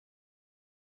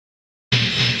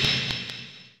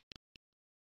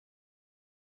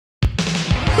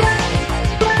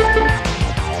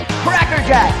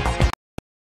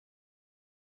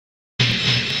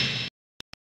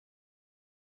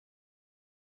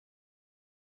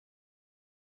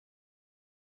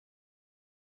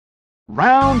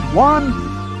Round one,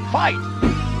 fight!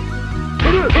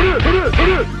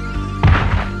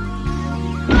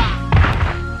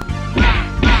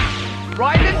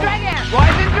 Rising Dragon!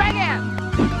 Rising Dragon!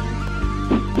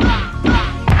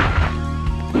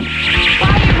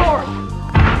 Fire Force!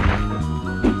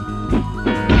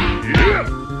 Yeah!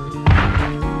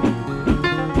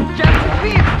 Justice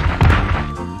Beast!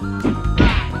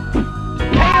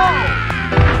 KO!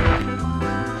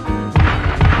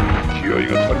 気合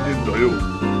が足りねえんだよ。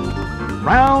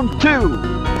 Round two,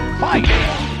 fight!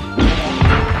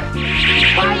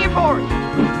 Fire Force!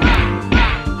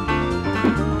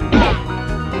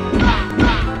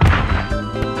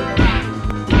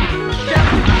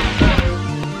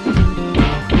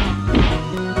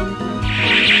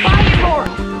 Fire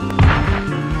Force!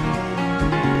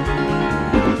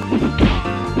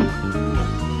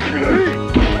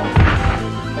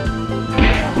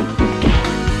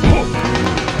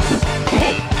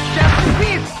 Justice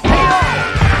Beast! KO!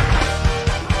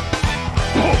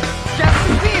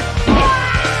 Justice Beast!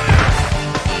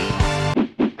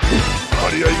 張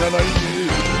り合いがないね。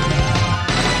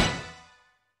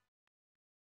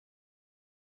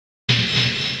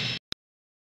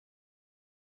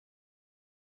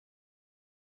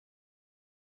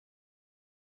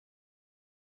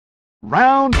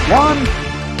 Round one,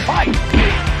 fight!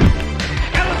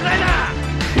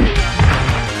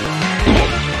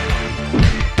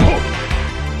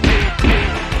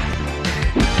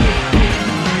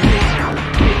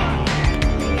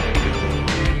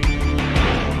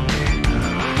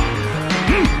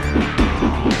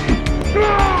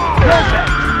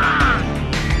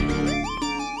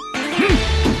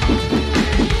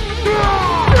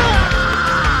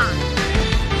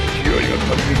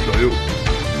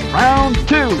 Round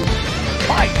two,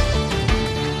 fight!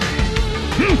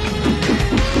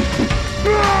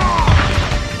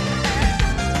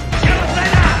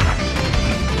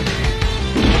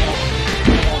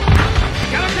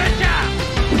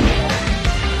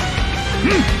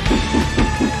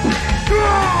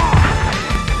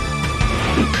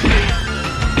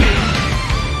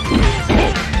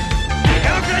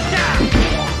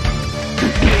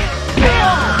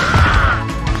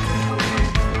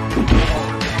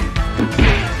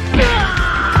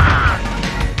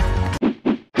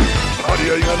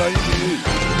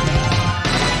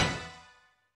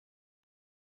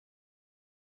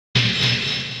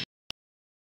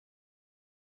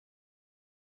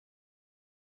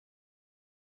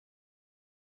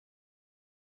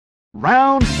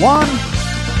 Round one,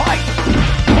 fight!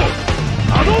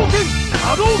 Hadouken!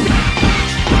 Hadouken!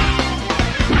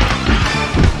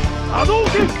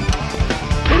 Hadouken!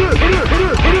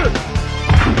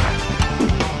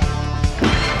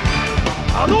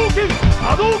 Hadouken!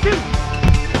 Hadouken!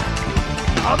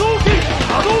 Hadouken!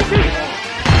 Hadouken!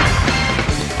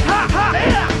 Ha ha!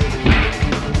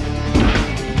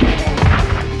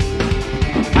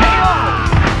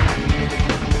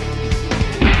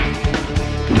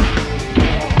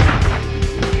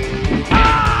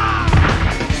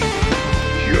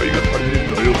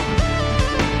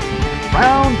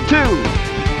 Round two,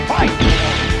 fight!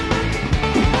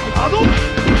 Hadouken!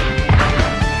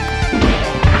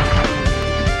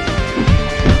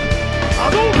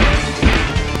 Hadouken!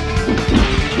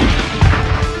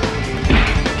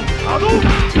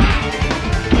 Hadouken!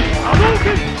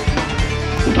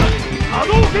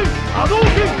 Hadouken!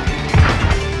 Hadouken!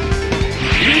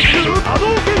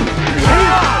 Hadouken! Hadouken!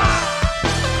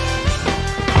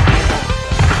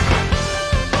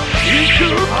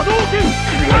 Hadouken!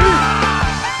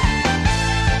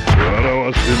 笑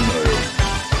わせんなよ。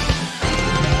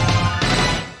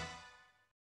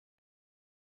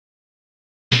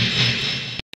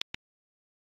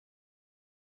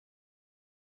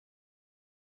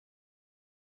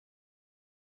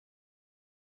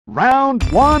 Round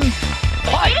one,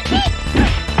 fight!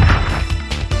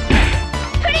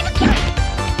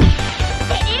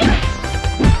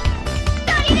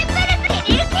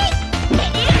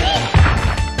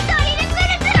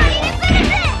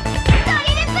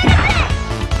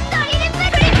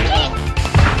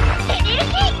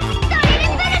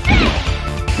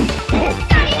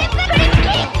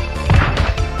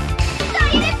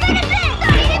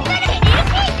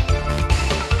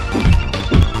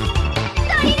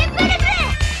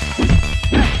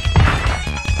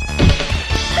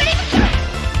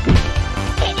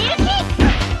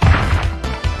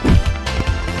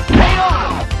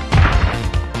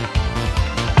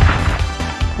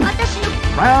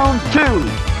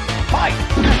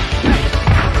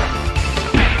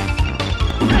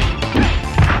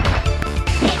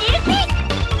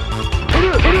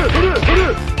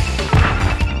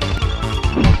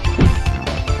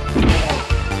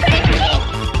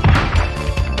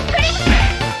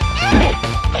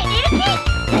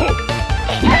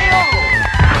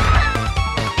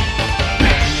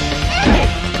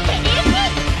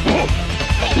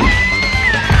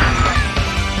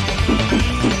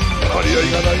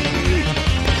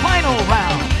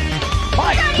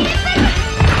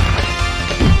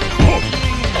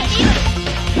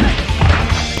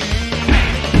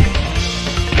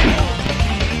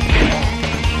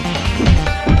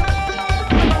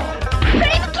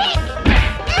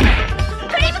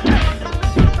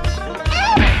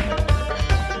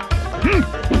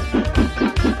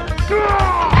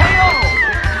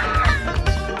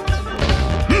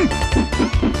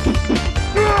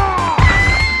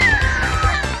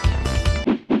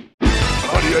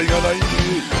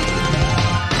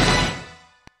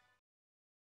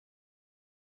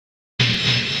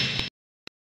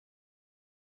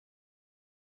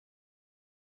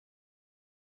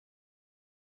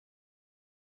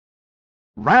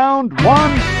 Round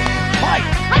one, fight!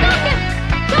 Hadouken!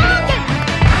 Shoryuken!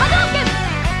 Hadouken!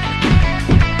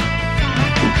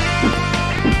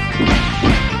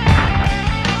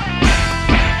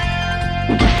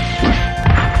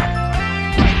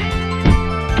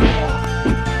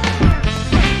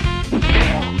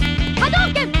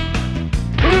 Hadouken!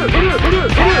 振れ振れ振れ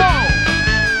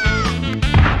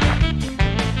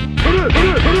振れ振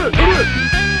れ振れ振れ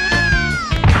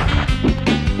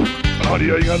張り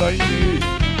合いがないね。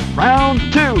 Round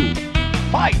two,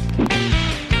 fight!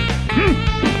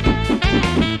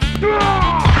 うわ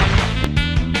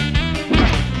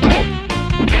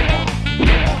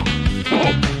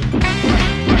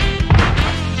振れ振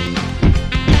れ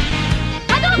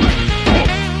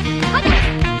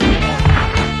振れ振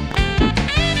れ振れ振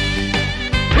れ振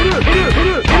れ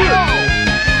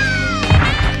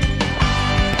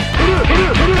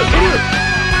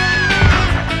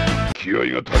気合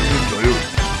が足りねえんだ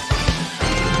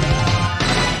よ。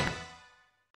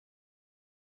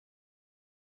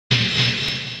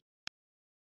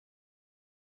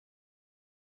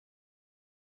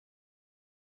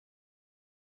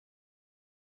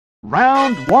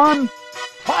 Round one,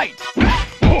 fight!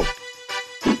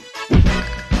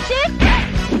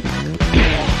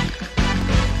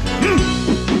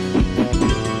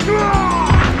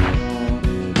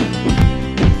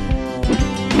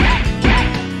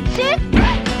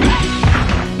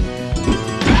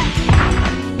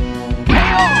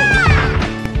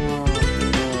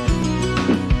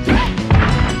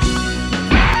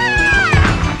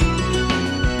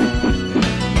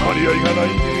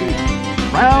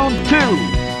 Round two,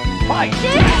 fight!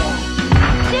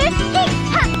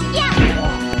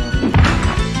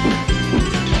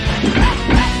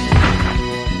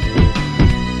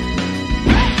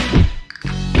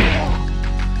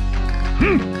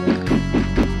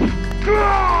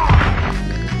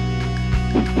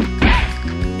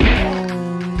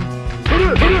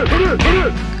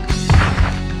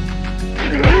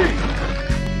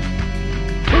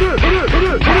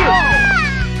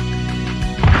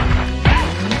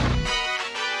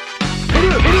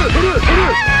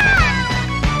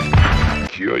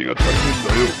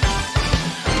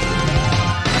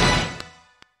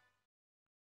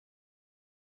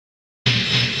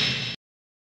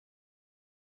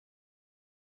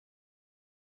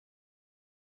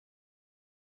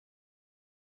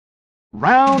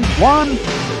 Round one,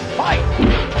 fight!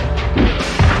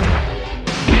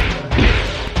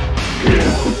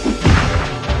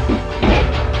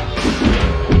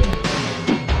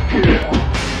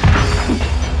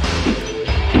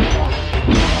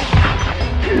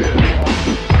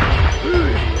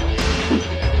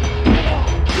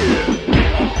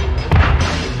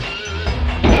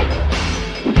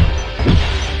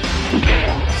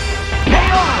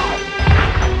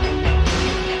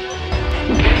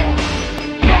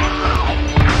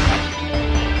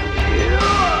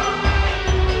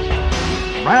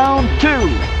 Round two,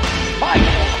 fight!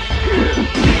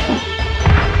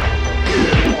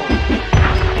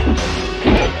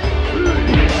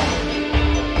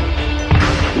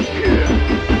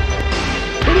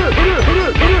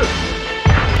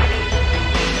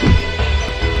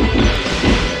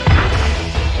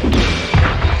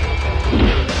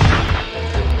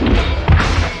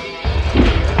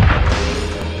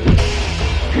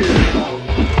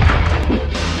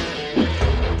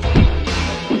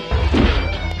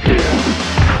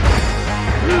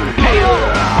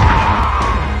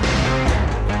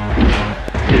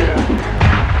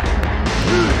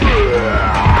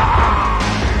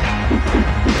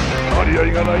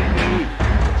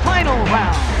 Final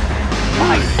round,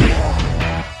 fight!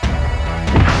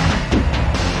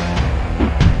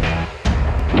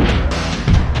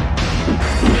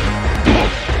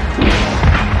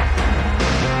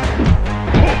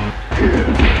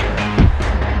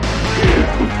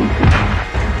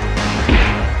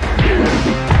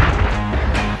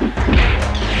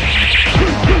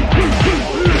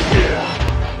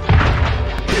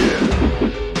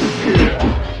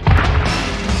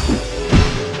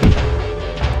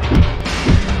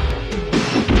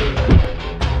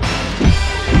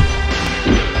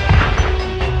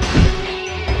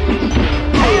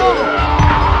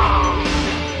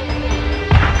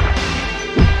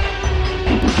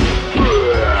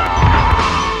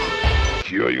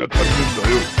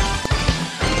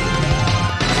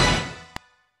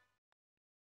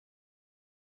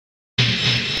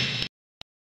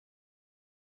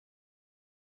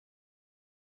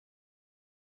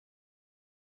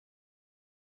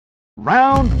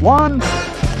 Round one,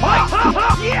 fight!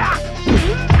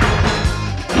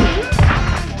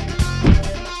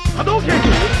 Hadouken!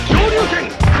 Shoryuken!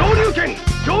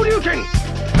 Shoryuken! 昇竜拳はっ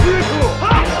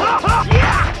はっはっいや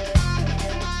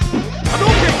波動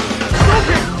拳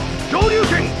昇竜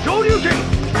拳昇竜拳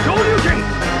昇竜拳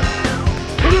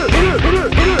振る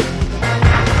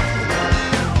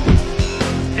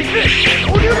いくぜ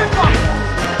昇竜連覇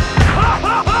はっは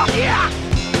っはっいや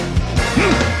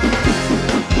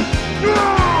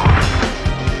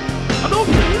波動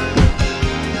拳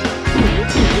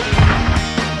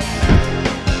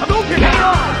波動拳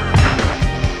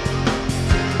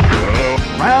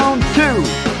Round 2.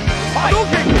 波動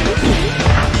拳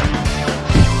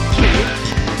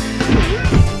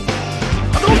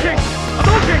波動拳波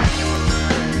動拳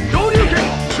昇竜拳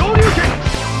昇竜拳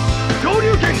昇竜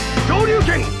拳昇竜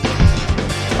拳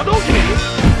波動拳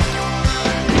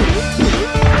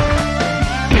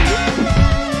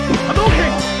波動拳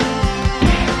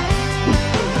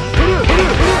振る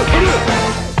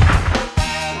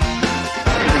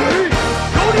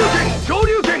昇竜拳昇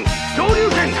竜拳昇竜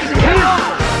拳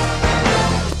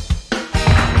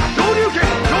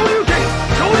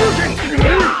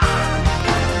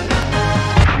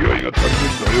気合が足りねえ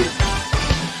んだよ。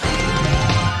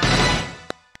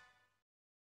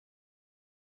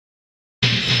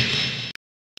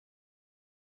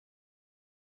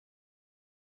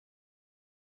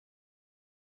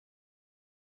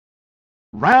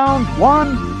Round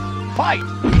 1. Fight.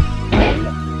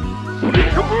 ソニ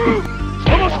ックブーム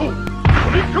サマソソニ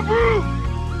ックブーム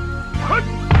はい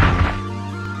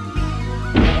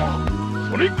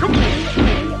ソニックブーム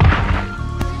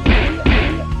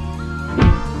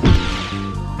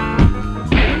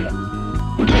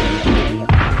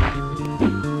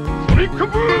ソニック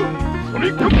ブームソニ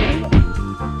ックブーム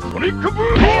ソニックブ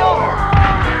ーム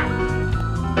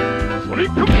ソニッ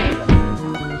クブーム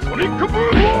ソニックブーム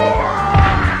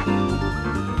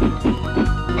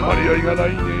張り合いがな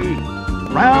いね。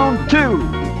Round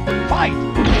 2. Fight.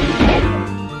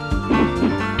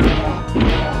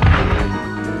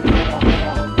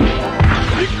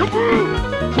 ソニックブーム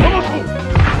サマソソ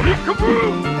ニックブ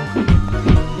ーム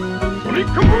ソニ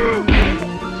ックブーム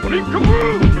ソニックブーム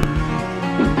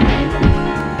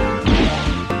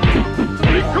ソ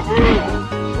ニックブーム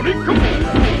ソニックブーム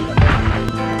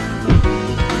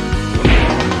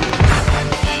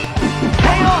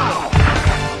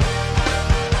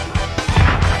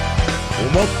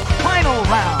Final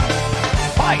round.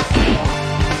 Fight.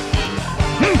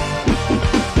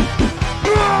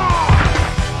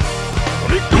 ソ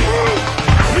ニックブーム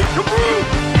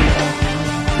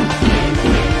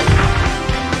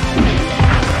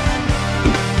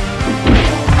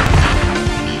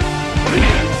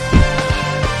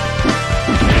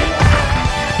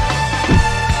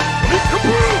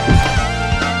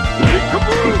ソニックブー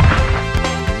ム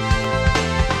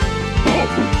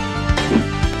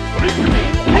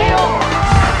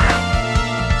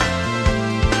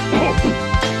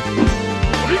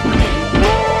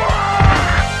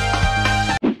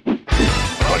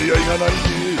張り合いがないね。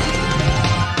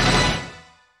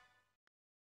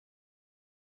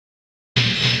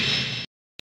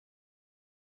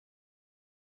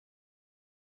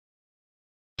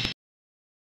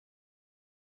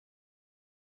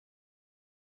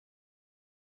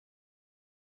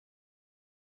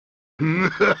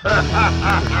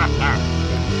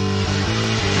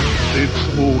絶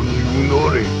望にうな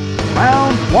れ。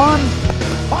Round 1.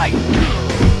 Fight.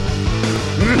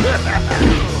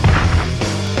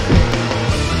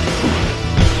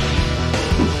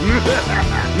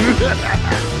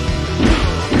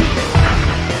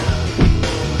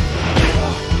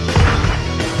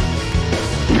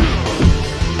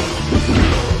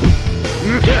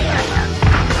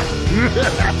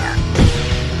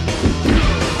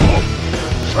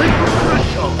 最高クラッ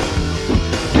シャー。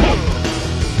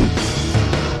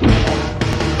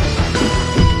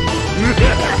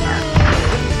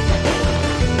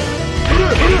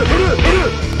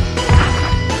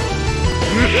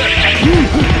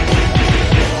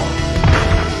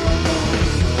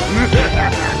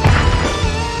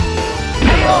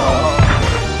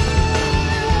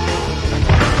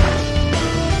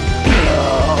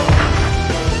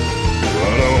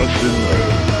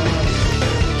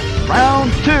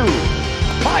Round 2.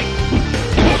 Fight.